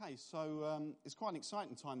Okay, so it's quite an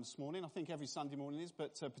exciting time this morning. I think every Sunday morning is,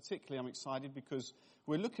 but particularly I'm excited because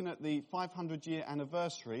we're looking at the 500-year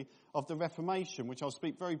anniversary of the Reformation, which I'll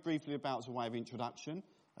speak very briefly about as a way of introduction.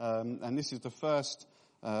 And this is the first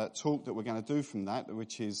talk that we're going to do from that,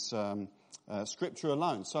 which is Scripture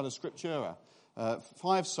alone, Sola Scriptura.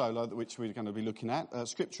 5 sola, which we're going to be looking at.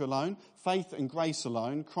 Scripture alone, faith and grace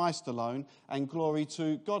alone, Christ alone, and glory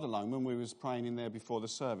to God alone. When we was praying in there before the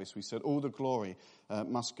service, we said all the glory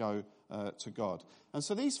must go to God. And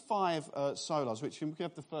so these 5 solas, which we can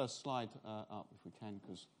have the first slide up if we can,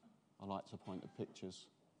 because I like to point at pictures.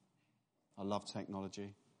 I love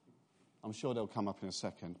technology. I'm sure they'll come up in a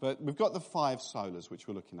second. But we've got the 5 solas which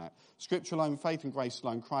we're looking at. Scripture alone, faith and grace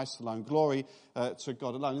alone, Christ alone, glory to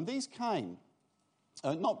God alone. And these came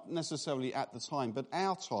not necessarily at the time, but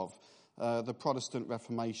out of the Protestant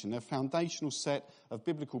Reformation. They're a foundational set of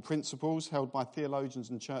biblical principles held by theologians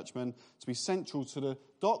and churchmen to be central to the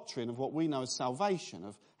doctrine of what we know as salvation,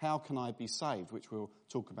 of how can I be saved, which we'll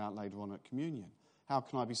talk about later on at communion. How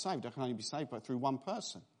can I be saved? I can only be saved but through one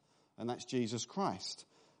person, and that's Jesus Christ.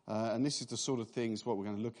 And this is the sort of things what we're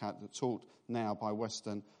going to look at that taught now by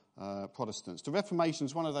Western Protestants. The Reformation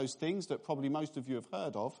is one of those things that probably most of you have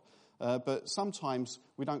heard of, but sometimes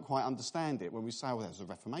we don't quite understand it when we say, well, there's a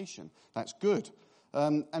Reformation. That's good.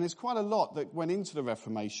 And there's quite a lot that went into the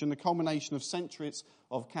Reformation, the culmination of centuries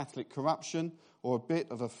of Catholic corruption, or a bit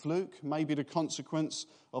of a fluke, maybe the consequence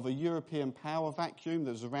of a European power vacuum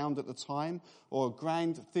that was around at the time, or a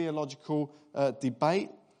grand theological debate.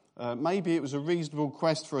 Maybe it was a reasonable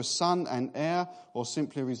quest for a son and heir, or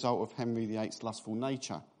simply a result of Henry VIII's lustful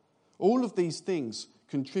nature. All of these things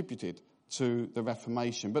contributed to the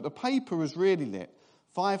Reformation. But the paper was really lit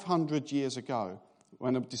 500 years ago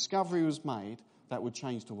when a discovery was made that would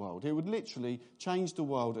change the world. It would literally change the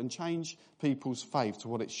world and change people's faith to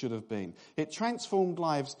what it should have been. It transformed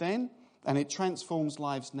lives then, and it transforms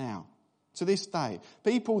lives now. To this day,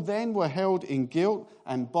 people then were held in guilt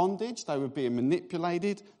and bondage. They were being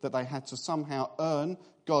manipulated, that they had to somehow earn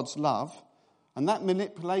God's love. And that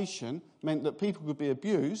manipulation meant that people could be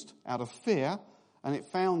abused out of fear, and it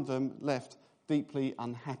found them left deeply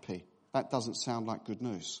unhappy. That doesn't sound like good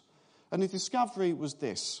news. And the discovery was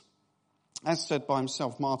this, as said by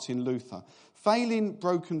himself, Martin Luther: failing,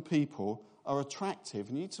 broken people are attractive,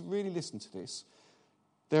 and you need to really listen to this.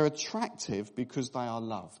 They're attractive because they are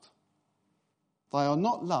loved. They are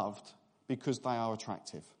not loved because they are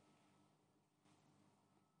attractive.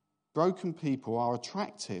 Broken people are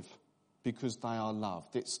attractive because they are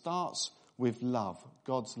loved. It starts with love,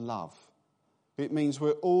 God's love. It means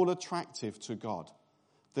we're all attractive to God,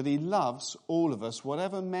 that he loves all of us,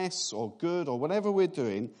 whatever mess or good or whatever we're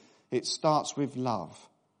doing, it starts with love.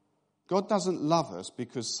 God doesn't love us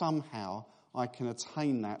because somehow I can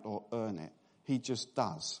attain that or earn it. He just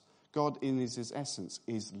does. God in his essence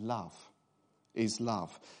is love. Is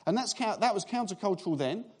love. And that was countercultural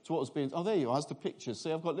then to what was being... Oh, there you are, there's the pictures.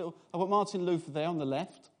 See, I've got Martin Luther there on the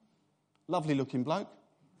left. Lovely looking bloke.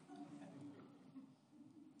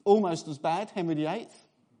 Almost as bad, Henry VIII.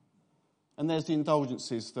 And there's the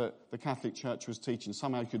indulgences that the Catholic Church was teaching.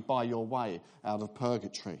 Somehow you could buy your way out of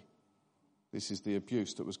purgatory. This is the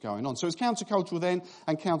abuse that was going on. So it's countercultural then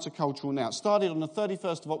and countercultural now. It started on the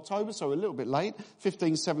 31st of October, so a little bit late,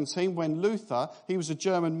 1517, when Luther, he was a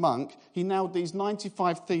German monk, he nailed these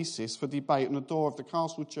 95 theses for debate on the door of the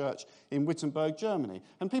castle church in Wittenberg, Germany.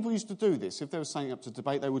 And people used to do this. If they were signing up to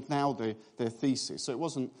debate, they would nail their thesis. So it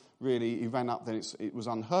wasn't really, he ran up there, it was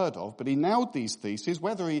unheard of, but he nailed these theses.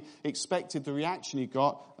 Whether he expected the reaction he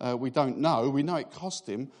got, we don't know. We know it cost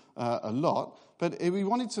him a lot. But he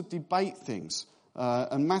wanted to debate things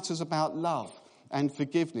and matters about love and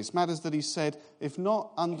forgiveness, matters that he said, if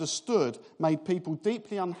not understood, made people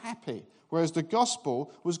deeply unhappy, whereas the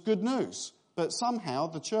gospel was good news. But somehow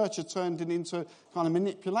the church had turned it into kind of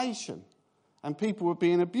manipulation and people were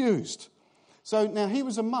being abused. So now he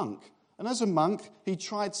was a monk. And as a monk, he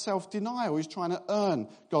tried self-denial. He was trying to earn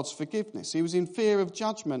God's forgiveness. He was in fear of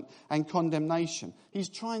judgment and condemnation. He's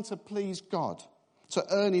trying to please God, to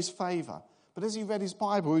earn his favour. But as he read his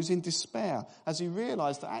Bible, he was in despair as he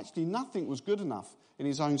realised that actually nothing was good enough in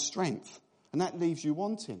his own strength. And that leaves you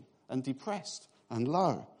wanting and depressed and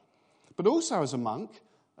low. But also as a monk,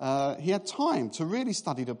 he had time to really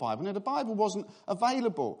study the Bible. Now, the Bible wasn't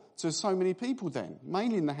available to so many people then,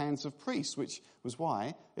 mainly in the hands of priests, which was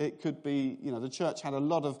why it could be, the church had a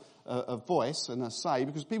lot of voice and a say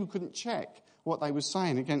because people couldn't check what they were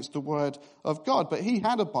saying against the word of God. But he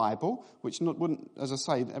had a Bible, which wouldn't, as I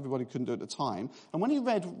say, everybody couldn't do at the time. And when he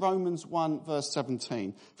read Romans 1 verse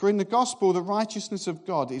 17, for in the gospel the righteousness of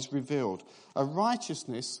God is revealed, a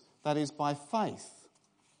righteousness that is by faith.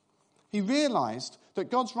 He realized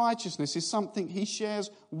that God's righteousness is something he shares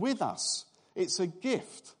with us. It's a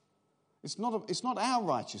gift. It's not our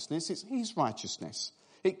righteousness, it's his righteousness.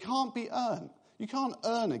 It can't be earned. You can't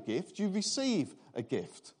earn a gift, you receive a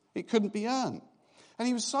gift. It couldn't be earned. And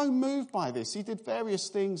he was so moved by this, he did various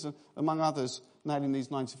things, among others, nailing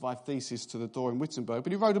these 95 Theses to the door in Wittenberg.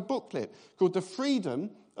 But he wrote a booklet called The Freedom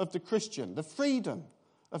of the Christian. The Freedom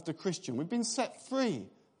of the Christian. We've been set free.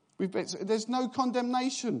 There's no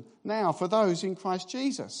condemnation now for those in Christ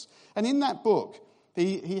Jesus. And in that book,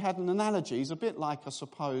 he had an analogy. He's a bit like, I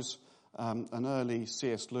suppose, an early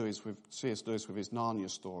C.S. Lewis with his Narnia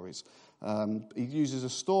stories. He uses a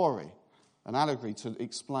story, an allegory, to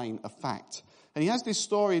explain a fact. And he has this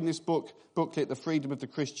story in this booklet, The Freedom of the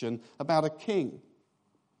Christian, about a king.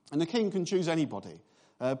 And the king can choose anybody.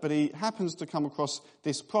 But he happens to come across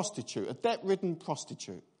this prostitute, a debt-ridden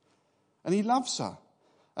prostitute. And he loves her.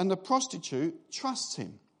 And the prostitute trusts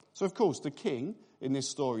him. So, of course, the king in this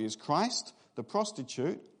story is Christ. The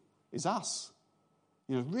prostitute is us.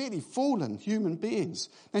 Really fallen human beings.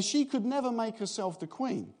 Now, she could never make herself the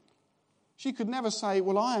queen. She could never say,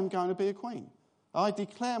 well, I am going to be a queen. I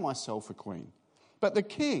declare myself a queen. But the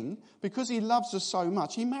king, because he loves her so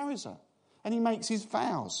much, he marries her. And he makes his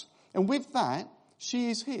vows. And with that, she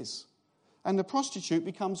is his. And the prostitute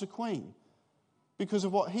becomes a queen because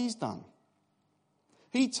of what he's done.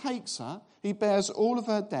 He takes her, he bears all of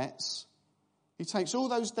her debts. He takes all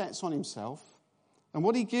those debts on himself. And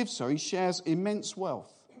what he gives her, he shares immense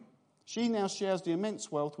wealth. She now shares the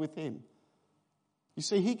immense wealth with him. You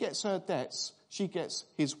see, he gets her debts, she gets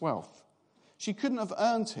his wealth. She couldn't have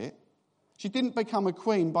earned it. She didn't become a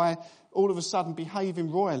queen by all of a sudden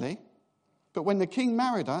behaving royally. But when the king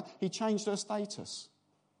married her, he changed her status.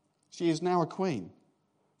 She is now a queen.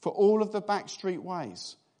 For all of the backstreet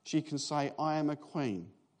ways, she can say, I am a queen.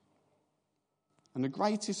 And the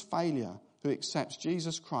greatest failure who accepts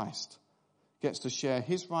Jesus Christ gets to share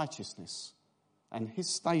his righteousness and his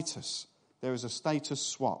status. There is a status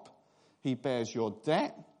swap. He bears your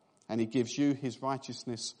debt and he gives you his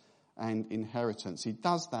righteousness and inheritance. He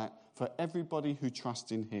does that for everybody who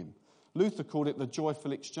trusts in him. Luther called it the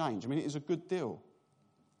joyful exchange. I mean, it is a good deal.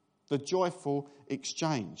 The joyful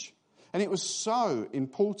exchange. And it was so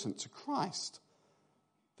important to Christ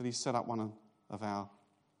that he set up one of our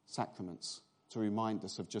sacraments to remind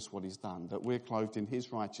us of just what he's done, that we're clothed in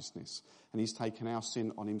his righteousness and he's taken our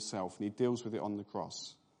sin on himself and he deals with it on the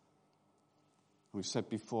cross. And we've said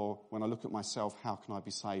before, when I look at myself, how can I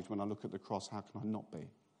be saved? When I look at the cross, how can I not be?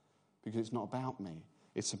 Because it's not about me,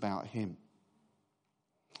 it's about him.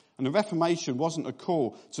 And the Reformation wasn't a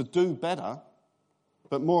call to do better,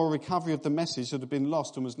 but more a recovery of the message that had been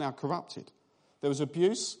lost and was now corrupted. There was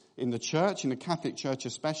abuse in the church, in the Catholic Church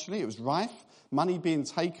especially. It was rife. Money being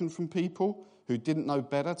taken from people who didn't know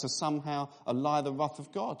better to somehow allay the wrath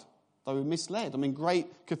of God. They were misled. I mean,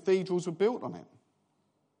 great cathedrals were built on it.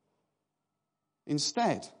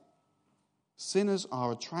 Instead, sinners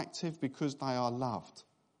are attractive because they are loved.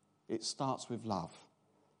 It starts with love.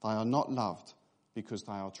 They are not loved because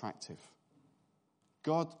they are attractive.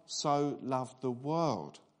 God so loved the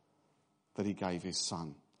world that he gave his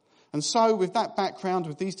son. And so, with that background,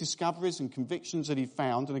 with these discoveries and convictions that he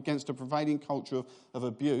found, and against a prevailing culture of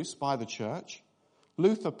abuse by the church,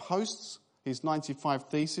 Luther posts his 95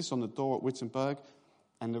 Theses on the door at Wittenberg,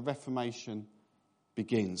 and the Reformation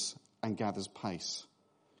begins and gathers pace.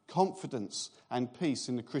 Confidence and peace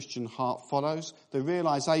in the Christian heart follows, the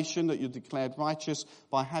realization that you're declared righteous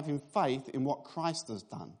by having faith in what Christ has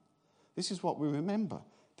done. This is what we remember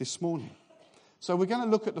this morning. So we're going to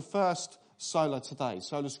look at the first sola today,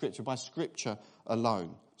 sola scriptura, by scripture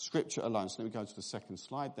alone. Scripture alone. So let me go to the second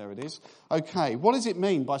slide. There it is. Okay, what does it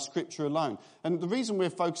mean by scripture alone? And the reason we're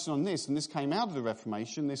focusing on this, and this came out of the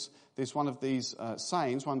Reformation, this one of these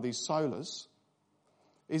sayings, one of these solas,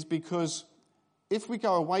 is because if we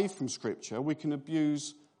go away from scripture, we can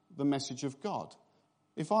abuse the message of God.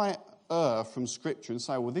 If I err from scripture and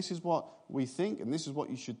say, well, this is what we think and this is what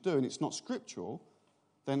you should do, and it's not scriptural,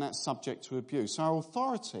 then that's subject to abuse. So our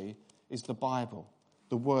authority is the Bible,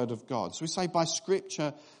 the Word of God. So we say by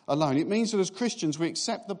scripture alone. It means that as Christians we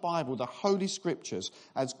accept the Bible, the Holy Scriptures,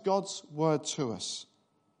 as God's Word to us.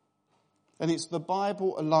 And it's the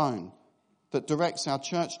Bible alone that directs our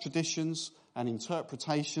church traditions and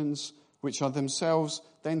interpretations, which are themselves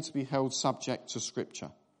then to be held subject to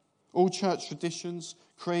Scripture. All church traditions,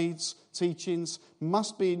 creeds, teachings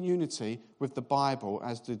must be in unity with the Bible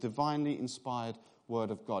as the divinely inspired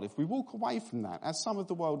Word of God. If we walk away from that, as some of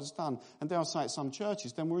the world has done, and dare I say it, some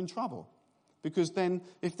churches, then we're in trouble. Because then,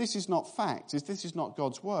 if this is not fact, if this is not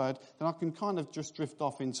God's Word, then I can kind of just drift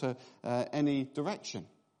off into any direction.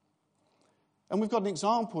 And we've got an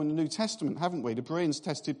example in the New Testament, haven't we? The Bereans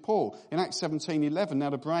tested Paul. In Acts 17:11, now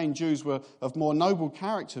the Berean Jews were of more noble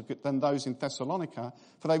character than those in Thessalonica,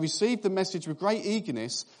 for they received the message with great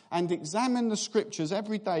eagerness and examined the scriptures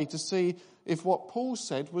every day to see if what Paul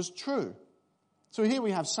said was true. So here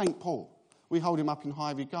we have St. Paul. We hold him up in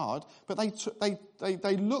high regard, but they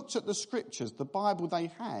looked at the scriptures, the Bible they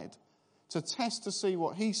had, to test to see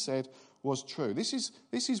what he said was true. This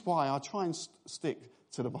is why I try and stick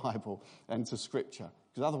to the Bible and to Scripture,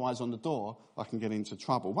 because otherwise on the door I can get into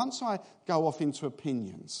trouble. Once I go off into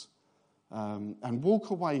opinions and walk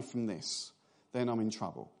away from this, then I'm in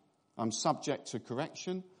trouble. I'm subject to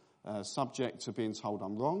correction, subject to being told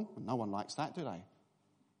I'm wrong, and no one likes that, do they?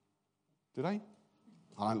 Do they?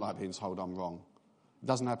 I don't like being told I'm wrong. It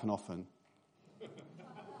doesn't happen often.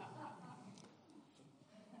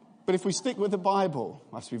 But if we stick with the Bible,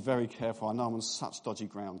 I have to be very careful. I know I'm on such dodgy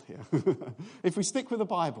ground here. If we stick with the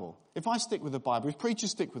Bible, if I stick with the Bible, if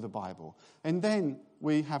preachers stick with the Bible, and then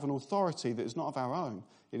we have an authority that is not of our own,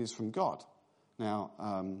 it is from God. Now,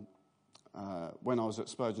 when I was at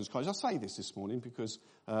Spurgeon's College, I say this morning because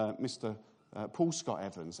Mr. Paul Scott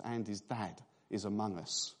Evans and his dad is among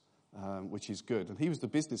us, which is good. And he was the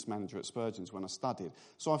business manager at Spurgeon's when I studied.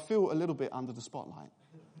 So I feel a little bit under the spotlight,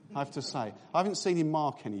 I have to say. I haven't seen him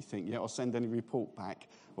mark anything yet or send any report back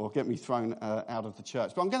or get me thrown out of the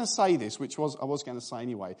church. But I'm going to say this, I was going to say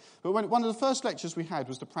anyway. But one of the first lectures we had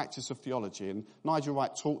was the practice of theology, and Nigel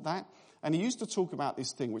Wright taught that. And he used to talk about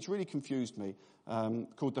this thing, which really confused me,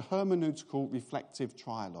 called the hermeneutical reflective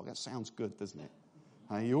trialogue. That sounds good, doesn't it?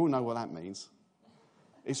 You all know what that means.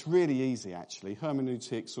 It's really easy, actually,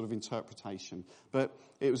 hermeneutic sort of interpretation. But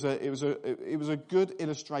it was a good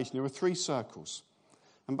illustration. There were 3 circles.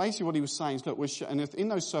 And basically what he was saying is, look, and in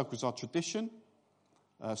those circles are tradition,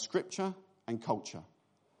 scripture, and culture.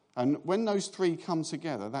 And when those 3 come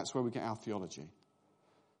together, that's where we get our theology.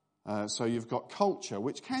 So you've got culture,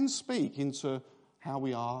 which can speak into how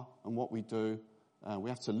we are and what we do.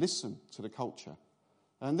 We have to listen to the culture.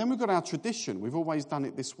 And then we've got our tradition. We've always done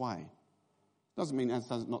it this way. Doesn't mean it's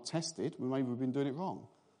not tested. Maybe we've been doing it wrong.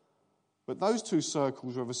 But those 2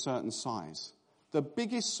 circles are of a certain size. The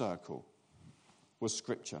biggest circle was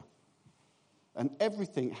Scripture. And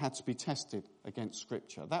everything had to be tested against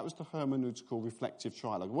Scripture. That was the hermeneutical reflective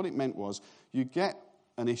trialogue. What it meant was you get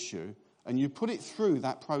an issue and you put it through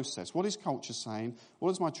that process. What is culture saying? What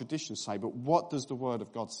does my tradition say? But what does the Word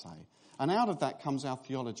of God say? And out of that comes our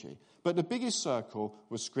theology. But the biggest circle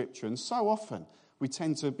was Scripture. And so often we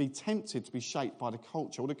tend to be tempted to be shaped by the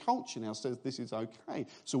culture. Well, the culture now says this is okay,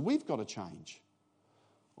 so we've got to change.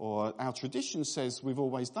 Or our tradition says we've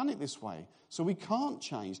always done it this way, so we can't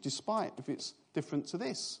change despite if it's different to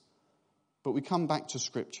this. But we come back to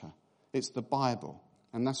Scripture. It's the Bible,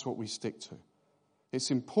 and that's what we stick to.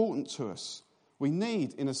 It's important to us. We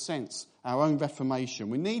need, in a sense, our own reformation.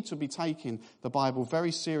 We need to be taking the Bible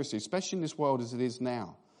very seriously, especially in this world as it is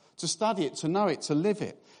now. To study it, to know it, to live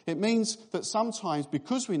it. It means that sometimes,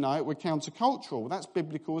 because we know it, we're countercultural. That's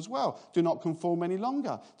biblical as well. Do not conform any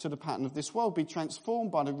longer to the pattern of this world. Be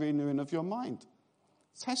transformed by the renewing of your mind.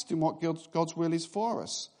 Testing what God's will is for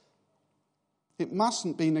us. It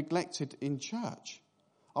mustn't be neglected in church.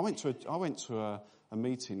 I went to a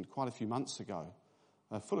meeting quite a few months ago,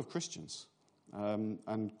 full of Christians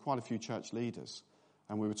and quite a few church leaders.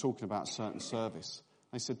 And we were talking about a certain service.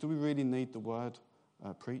 They said, do we really need the word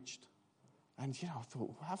preached? And, I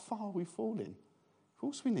thought, how far are we falling? Of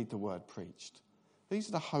course we need the word preached. These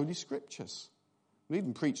are the Holy Scriptures. We need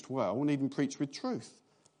them preached well. We need them preached with truth.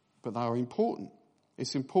 But they are important.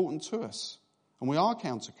 It's important to us. And we are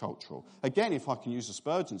countercultural. Again, if I can use a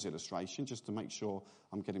Spurgeon's illustration, just to make sure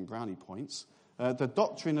I'm getting brownie points, the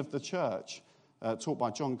doctrine of the church, taught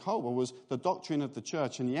by John Colwell, was the doctrine of the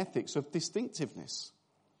church and the ethics of distinctiveness.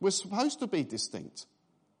 We're supposed to be distinct.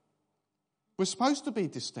 We're supposed to be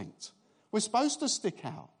distinct. We're supposed to stick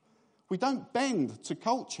out. We don't bend to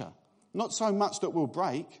culture, not so much that we'll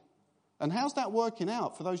break. And how's that working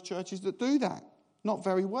out for those churches that do that? Not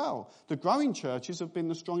very well. The growing churches have been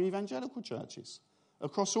the strong evangelical churches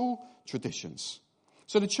across all traditions.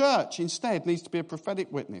 So the church instead needs to be a prophetic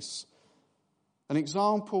witness, an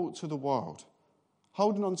example to the world,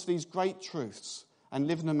 holding on to these great truths and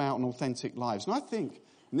living them out in authentic lives. And I think,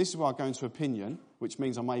 and this is where I go into opinion, which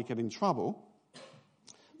means I may get in trouble,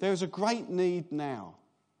 there is a great need now,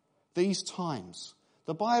 these times.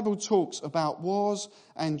 The Bible talks about wars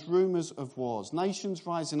and rumours of wars, nations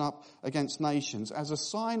rising up against nations as a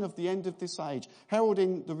sign of the end of this age,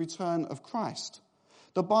 heralding the return of Christ.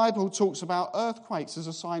 The Bible talks about earthquakes as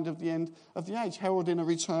a sign of the end of the age, heralding a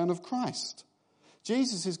return of Christ.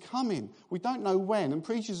 Jesus is coming. We don't know when, and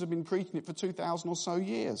preachers have been preaching it for 2,000 or so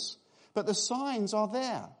years. But the signs are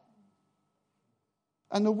there.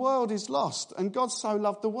 And the world is lost. And God so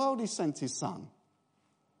loved the world, he sent his Son,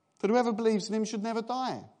 that whoever believes in him should never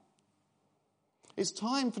die. It's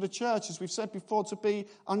time for the church, as we've said before, to be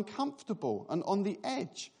uncomfortable and on the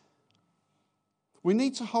edge. We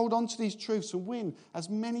need to hold on to these truths and win as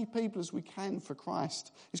many people as we can for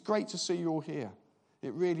Christ. It's great to see you all here.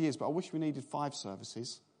 It really is, but I wish we needed 5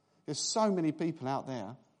 services. There's so many people out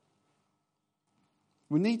there.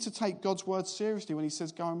 We need to take God's word seriously when he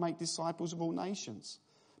says, go and make disciples of all nations,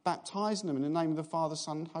 baptizing them in the name of the Father,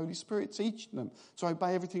 Son, and Holy Spirit, teaching them to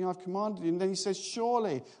obey everything I've commanded you. And then he says,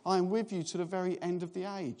 surely I am with you to the very end of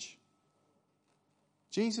the age.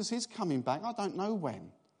 Jesus is coming back. I don't know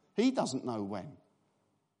when. He doesn't know when.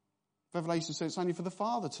 Revelation says it's only for the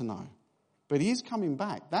Father to know. But he is coming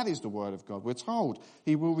back. That is the word of God. We're told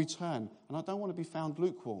he will return. And I don't want to be found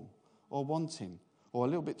lukewarm or wanting or a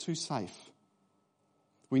little bit too safe.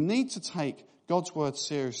 We need to take God's word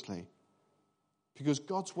seriously because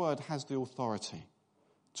God's word has the authority.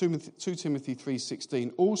 2 Timothy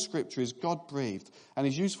 3:16, all scripture is God-breathed and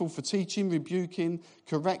is useful for teaching, rebuking,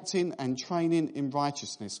 correcting and training in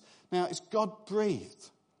righteousness. Now, it's God-breathed.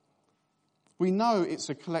 We know it's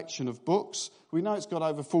a collection of books. We know it's got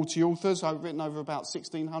over 40 authors, written over about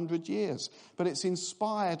 1,600 years. But it's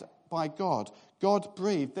inspired by God.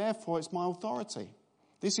 God-breathed. Therefore, it's my authority.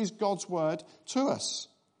 This is God's word to us.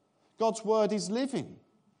 God's word is living.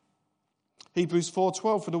 Hebrews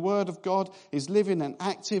 4:12, for the word of God is living and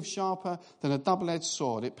active, sharper than a double-edged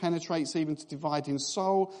sword. It penetrates even to dividing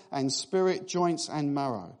soul and spirit, joints and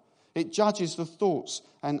marrow. It judges the thoughts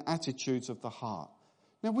and attitudes of the heart.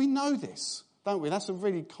 Now, we know this, don't we? That's a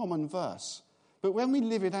really common verse. But when we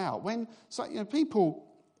live it out, people,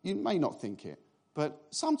 you may not think it, but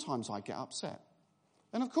sometimes I get upset.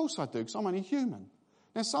 And of course I do, because I'm only human.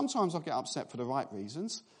 Now, sometimes I get upset for the right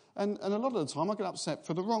reasons, and a lot of the time I get upset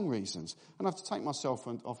for the wrong reasons. And I have to take myself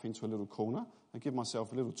off into a little corner and give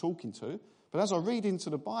myself a little talking to. But as I read into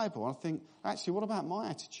the Bible, I think, actually, what about my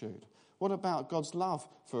attitude? What about God's love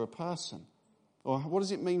for a person? Or what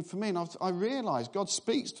does it mean for me? And I realise God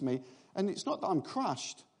speaks to me, and it's not that I'm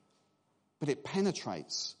crushed, but it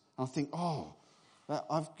penetrates. And I think,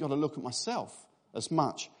 I've got to look at myself as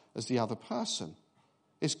much as the other person.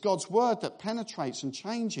 It's God's word that penetrates and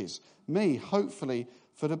changes me, hopefully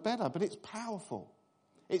for the better. But it's powerful.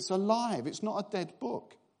 It's alive. It's not a dead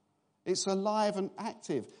book. It's alive and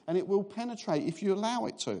active, and it will penetrate if you allow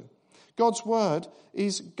it to. God's word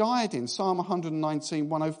is guiding. Psalm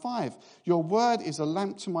 119:105. Your word is a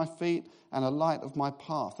lamp to my feet and a light of my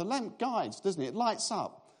path. The lamp guides, doesn't it? It lights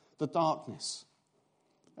up the darkness.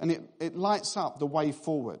 And it lights up the way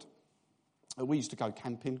forward. We used to go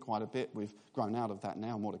camping quite a bit. We've grown out of that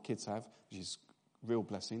now, more the kids have, which is a real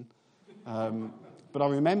blessing. But I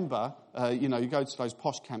remember, you go to those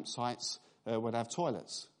posh campsites where they have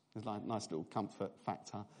toilets. There's like a nice little comfort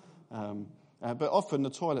factor. But often the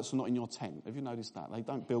toilets are not in your tent. Have you noticed that? They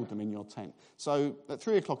don't build them in your tent. So at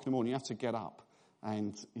 3 o'clock in the morning, you have to get up.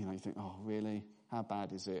 And, you think, oh, really? How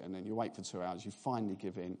bad is it? And then you wait for 2 hours. You finally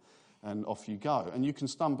give in. And off you go. And you can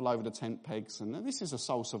stumble over the tent pegs. And this is a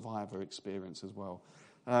soul survivor experience as well.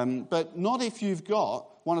 But not if you've got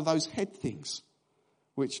one of those head things,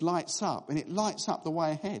 which lights up. And it lights up the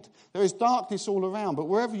way ahead. There is darkness all around. But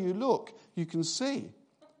wherever you look, you can see.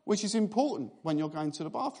 Which is important when you're going to the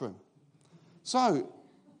bathroom. So,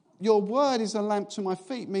 your word is a lamp to my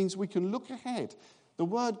feet means we can look ahead. The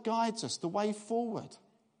word guides us the way forward.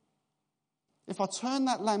 If I turn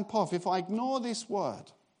that lamp off, if I ignore this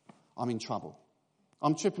word, I'm in trouble.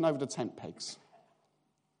 I'm tripping over the tent pegs.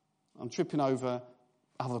 I'm tripping over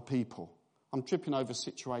other people. I'm tripping over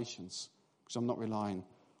situations because I'm not relying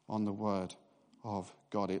on the word of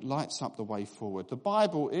God. It lights up the way forward. The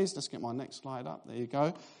Bible is, let's get my next slide up, there you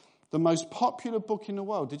go, the most popular book in the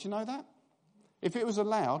world. Did you know that? If it was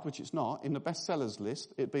allowed, which it's not, in the bestsellers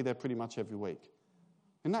list, it'd be there pretty much every week.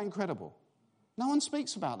 Isn't that incredible? No one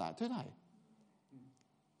speaks about that, do they?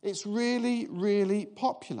 It's really, really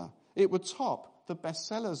popular. It would top the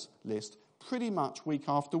bestsellers list pretty much week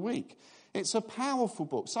after week. It's a powerful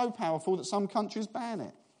book, so powerful that some countries ban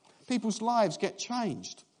it. People's lives get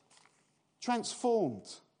changed, transformed.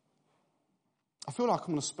 I feel like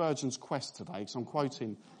I'm on a Spurgeon's quest today because I'm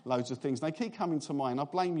quoting loads of things. They keep coming to mind. I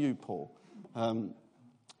blame you, Paul.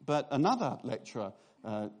 But another lecturer,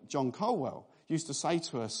 John Colwell, used to say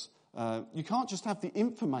to us, you can't just have the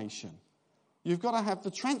information. You've got to have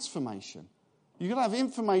the transformation. You've got to have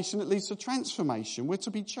information that leads to transformation. We're to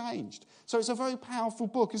be changed. So it's a very powerful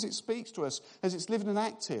book as it speaks to us, as it's living and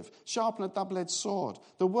active, sharp and a double-edged sword.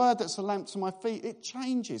 The word that's a lamp to my feet, it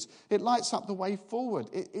changes. It lights up the way forward.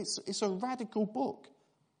 It's a radical book.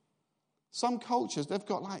 Some cultures, they've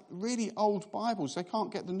got like really old Bibles. They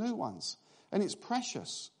can't get the new ones. And it's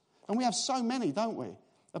precious. And we have so many, don't we?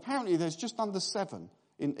 Apparently there's just under 7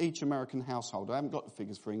 in each American household. I haven't got the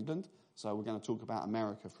figures for England, so we're going to talk about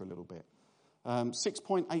America for a little bit.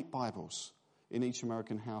 6.8 Bibles in each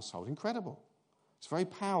American household. Incredible. It's very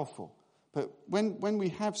powerful. But when we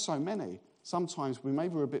have so many, sometimes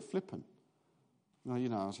we're a bit flippant.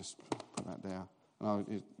 I'll just put that there.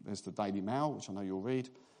 There's the Daily Mail, which I know you'll read.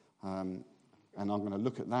 And I'm going to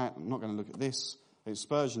look at that. I'm not going to look at this. It's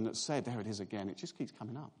Spurgeon that said, there it is again. It just keeps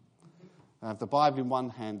coming up. I have the Bible in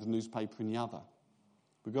one hand, the newspaper in the other.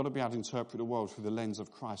 We've got to be able to interpret the world through the lens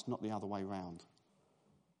of Christ, not the other way round.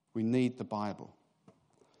 We need the Bible.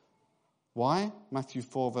 Why? Matthew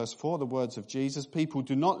 4 verse 4, the words of Jesus, people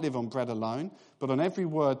do not live on bread alone, but on every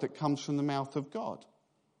word that comes from the mouth of God.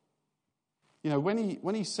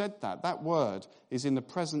 When he said that word is in the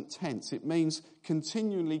present tense. It means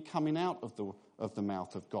continually coming out of the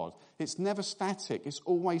mouth of God. It's never static. It's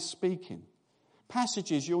always speaking.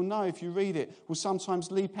 Passages, you'll know if you read it, will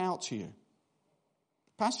sometimes leap out to you.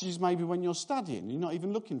 Passages maybe when you're studying, you're not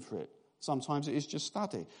even looking for it. Sometimes it is just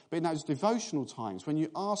study. But in those devotional times, when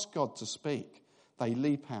you ask God to speak, they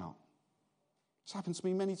leap out. It's happened to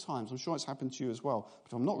me many times. I'm sure it's happened to you as well. But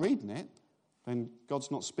if I'm not reading it, then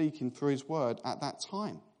God's not speaking through his word at that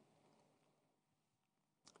time.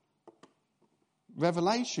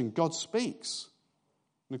 Revelation, God speaks.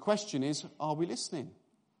 And the question is, are we listening?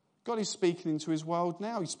 God is speaking into his world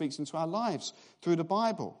now. He speaks into our lives through the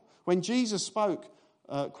Bible. When Jesus spoke,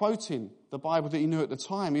 quoting the Bible that he knew at the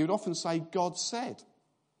time, he would often say, God said,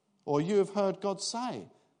 or you have heard God say.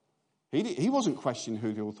 He wasn't questioning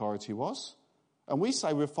who the authority was. And we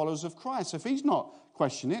say we're followers of Christ. If he's not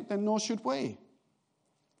questioning it, then nor should we.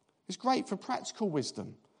 It's great for practical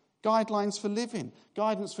wisdom, guidelines for living,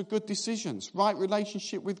 guidance for good decisions, right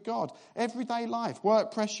relationship with God, everyday life,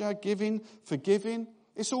 work pressure, giving, forgiving.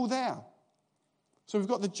 It's all there. So we've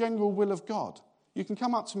got the general will of God. You can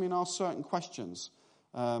come up to me and ask certain questions.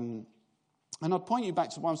 And I'd point you back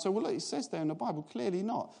to one and say, well, look, it says there in the Bible, clearly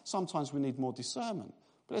not. Sometimes we need more discernment.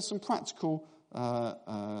 But there's some practical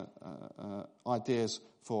ideas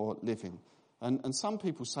for living. And some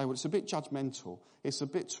people say, well, it's a bit judgmental. It's a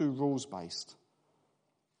bit too rules-based.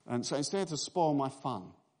 And so it's there to spoil my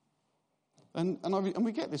fun. And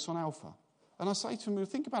we get this on Alpha. And I say to them,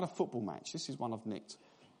 think about a football match. This is one I've nicked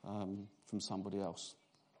from somebody else.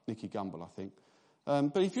 Nicky Gumbel, I think.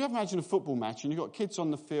 But if you imagine a football match and you've got kids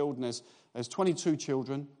on the field and there's 22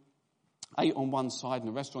 children, 8 on one side and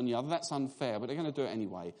the rest on the other, that's unfair, but they're going to do it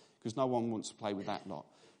anyway because no one wants to play with that lot.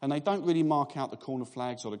 And they don't really mark out the corner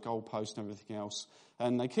flags or the goal post and everything else.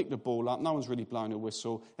 And they kick the ball up. No one's really blowing a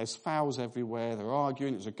whistle. There's fouls everywhere. They're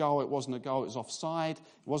arguing. It was a goal. It wasn't a goal. It was offside. It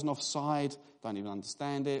wasn't offside. Don't even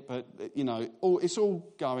understand it. But, it's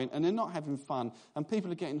all going. And they're not having fun. And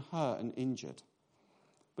people are getting hurt and injured.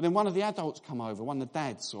 But then one of the adults come over, one of the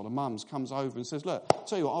dads or the mums comes over and says, look, I'll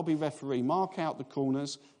tell you what, I'll be referee. Mark out the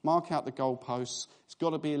corners. Mark out the goal posts. It's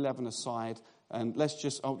got to be 11 aside. And let's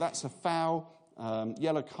just, that's a foul.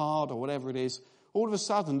 Yellow card or whatever it is, all of a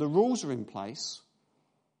sudden the rules are in place,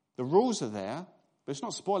 the rules are there, but it's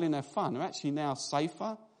not spoiling their fun. They're actually now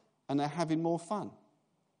safer and they're having more fun.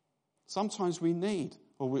 Sometimes we need,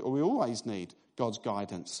 or we always need, God's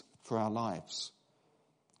guidance for our lives.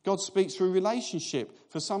 God speaks through relationship.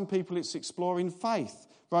 For some people it's exploring faith.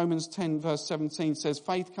 Romans 10 verse 17 says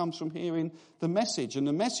faith comes from hearing the message, and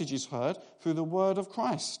the message is heard through the word of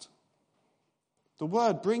Christ. The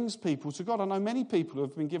word brings people to God. I know many people who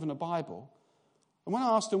have been given a Bible. And when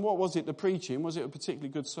I asked them, what was it, the preaching? Was it a particularly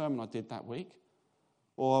good sermon I did that week?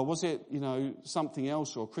 Or was it, something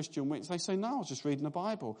else or a Christian witness? They say, no, I was just reading the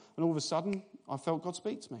Bible. And all of a sudden, I felt God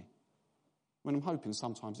speak to me. When I'm hoping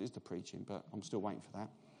sometimes it is the preaching, but I'm still waiting for that.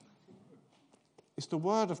 It's the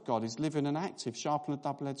word of God. It's living and active, sharp and a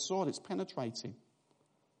double-edged sword. It's penetrating.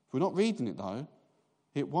 If we're not reading it, though,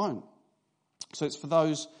 it won't. So it's for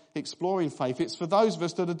those exploring faith. It's for those of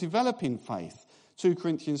us that are developing faith. 2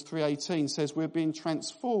 Corinthians 3:18 says we're being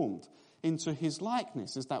transformed into his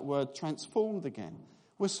likeness. Is that word transformed again?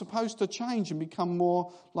 We're supposed to change and become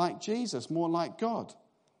more like Jesus, more like God.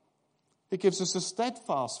 It gives us a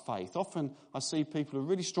steadfast faith. Often I see people who are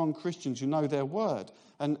really strong Christians who know their word,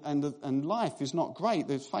 and life is not great.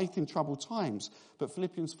 There's faith in troubled times. But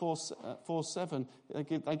Philippians 4:7, they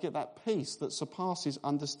get that peace that surpasses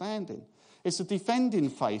understanding. It's a defending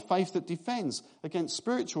faith, faith that defends against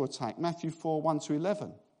spiritual attack. Matthew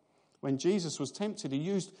 4:1-11. When Jesus was tempted, he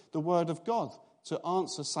used the word of God to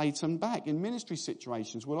answer Satan back. In ministry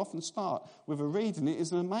situations, we'll often start with a reading. It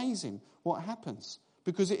is amazing what happens,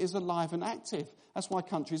 because it is alive and active. That's why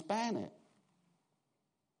countries ban it.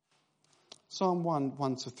 Psalm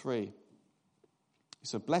 1:1-3.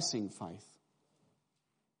 It's a blessing faith.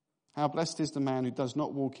 How blessed is the man who does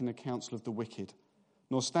not walk in the counsel of the wicked,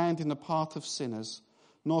 nor stand in the path of sinners,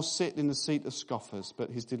 nor sit in the seat of scoffers, but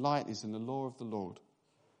his delight is in the law of the Lord.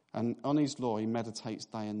 And on his law he meditates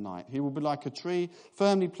day and night. He will be like a tree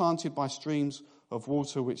firmly planted by streams of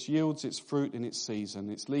water, which yields its fruit in its season.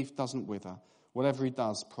 Its leaf doesn't wither. Whatever he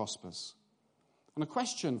does prospers. And a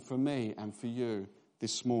question for me and for you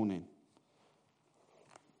this morning.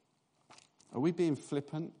 Are we being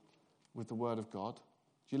flippant with the word of God?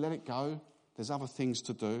 Do you let it go? There's other things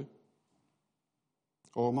to do.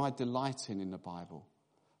 Or am I delighting in the Bible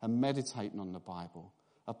and meditating on the Bible,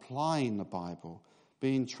 applying the Bible,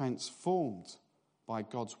 being transformed by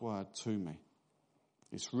God's word to me?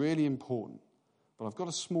 It's really important. But I've got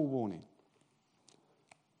a small warning.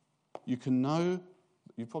 You can know,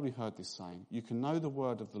 you've probably heard this saying, you can know the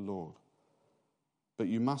word of the Lord, but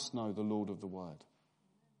you must know the Lord of the word.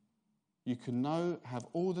 You can have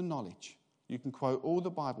all the knowledge, you can quote all the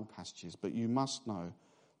Bible passages, but you must know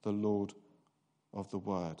the Lord of the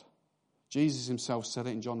word. Jesus himself said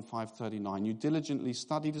it in John 5:39, you diligently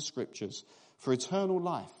study the scriptures for eternal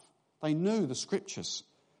life. They knew the scriptures.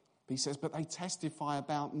 But he says, but they testify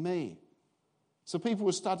about me. So people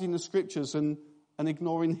were studying the scriptures and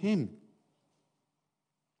ignoring him.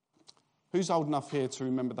 Who's old enough here to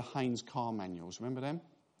remember the Haynes car manuals? Remember them?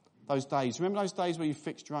 Those days. Remember those days where you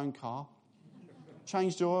fixed your own car?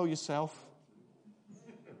 Changed your oil yourself?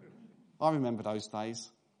 I remember those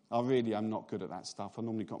days. I really am not good at that stuff. I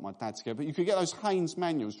normally got my dad to get, but you could get those Haynes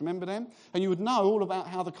manuals. Remember them? And you would know all about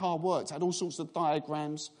how the car worked. It had all sorts of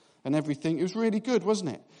diagrams and everything. It was really good,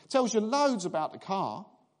 wasn't it? Tells you loads about the car.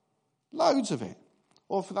 Loads of it.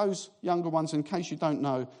 Or for those younger ones, in case you don't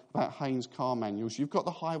know about Haynes car manuals, you've got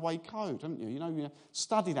the highway code, haven't you? You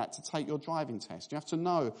study that to take your driving test. You have to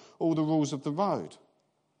know all the rules of the road.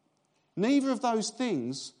 Neither of those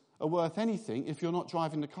things are worth anything if you're not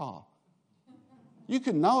driving the car. You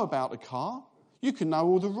can know about the car. You can know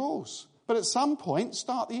all the rules. But at some point,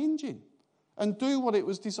 start the engine and do what it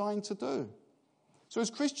was designed to do. So as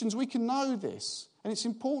Christians, we can know this. And it's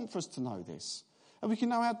important for us to know this. And we can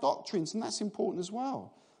know our doctrines, and that's important as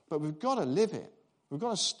well. But we've got to live it. We've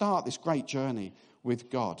got to start this great journey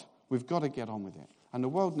with God. We've got to get on with it. And the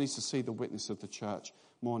world needs to see the witness of the church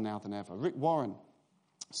more now than ever. Rick Warren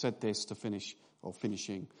said this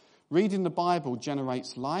finishing. Reading the Bible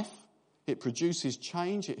generates life. It produces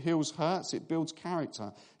change. It heals hurts. It builds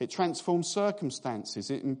character. It transforms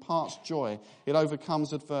circumstances. It imparts joy. It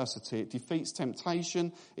overcomes adversity. It defeats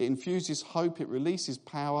temptation. It infuses hope. It releases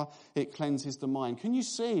power. It cleanses the mind. Can you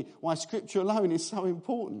see why Scripture alone is so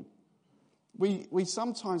important? We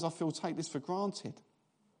sometimes, I feel, take this for granted.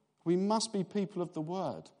 We must be people of the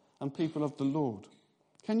Word and people of the Lord.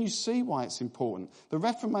 Can you see why it's important? The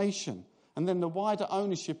Reformation and then the wider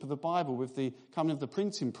ownership of the Bible with the coming of the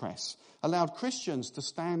printing press allowed Christians to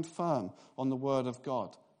stand firm on the Word of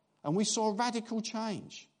God. And we saw radical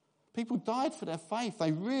change. People died for their faith.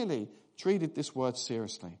 They really treated this word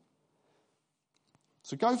seriously.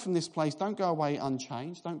 So go from this place. Don't go away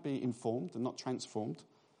unchanged. Don't be informed and not transformed.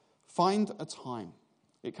 Find a time.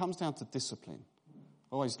 It comes down to discipline.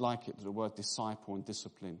 I always like it that the word disciple and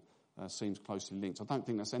discipline seems closely linked. I don't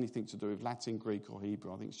think that's anything to do with Latin, Greek or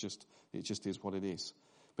Hebrew. I think it just is what it is.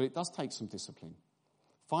 But it does take some discipline.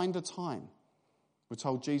 Find a time. We're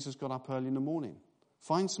told Jesus got up early in the morning.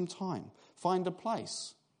 Find some time. Find a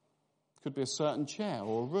place. Could be a certain chair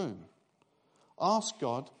or a room. Ask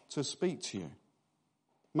God to speak to you.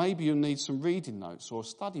 Maybe you'll need some reading notes or a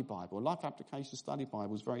study Bible. A Life Application Study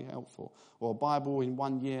Bible is very helpful. Or a Bible in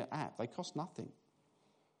 1 year app. They cost nothing.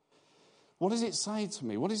 What does it say to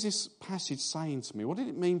me? What is this passage saying to me? What did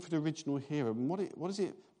it mean for the original hearer? And what does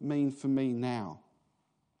it mean for me now?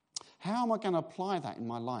 How am I going to apply that in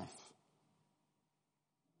my life?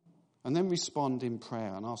 And then respond in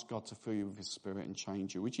prayer and ask God to fill you with His Spirit and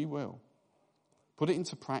change you, which He will. Put it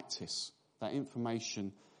into practice, that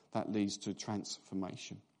information that leads to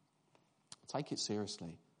transformation. Take it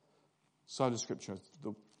seriously. So the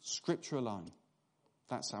Scripture alone.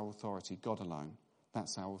 That's our authority, God alone.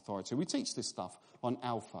 That's our authority. We teach this stuff on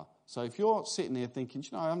Alpha. So if you're sitting here thinking,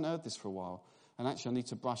 I haven't heard this for a while, and actually I need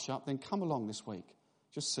to brush up, then come along this week.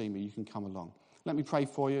 Just see me, you can come along. Let me pray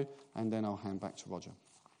for you, and then I'll hand back to Roger.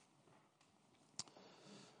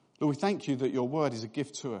 Lord, we thank you that your word is a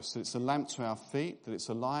gift to us, that it's a lamp to our feet, that it's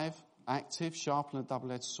alive, active, sharper than a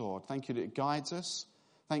double-edged sword. Thank you that it guides us.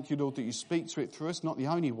 Thank you, Lord, that you speak to it through us, not the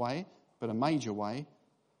only way, but a major way.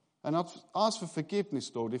 And I'd ask for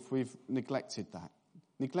forgiveness, Lord, if we've neglected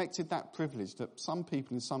that privilege that some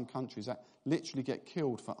people in some countries that literally get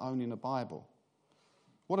killed for owning a Bible.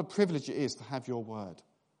 What a privilege it is to have your word.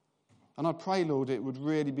 And I pray, Lord, it would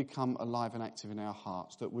really become alive and active in our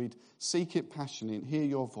hearts, that we'd seek it passionately and hear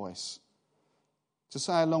your voice. To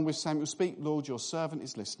say along with Samuel, speak, Lord, your servant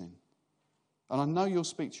is listening. And I know you'll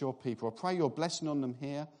speak to your people. I pray your blessing on them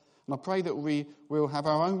here. And I pray that we will have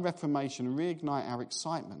our own reformation and reignite our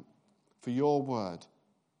excitement for your word,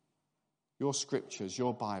 your scriptures,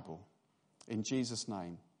 your Bible. In Jesus'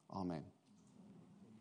 name, amen.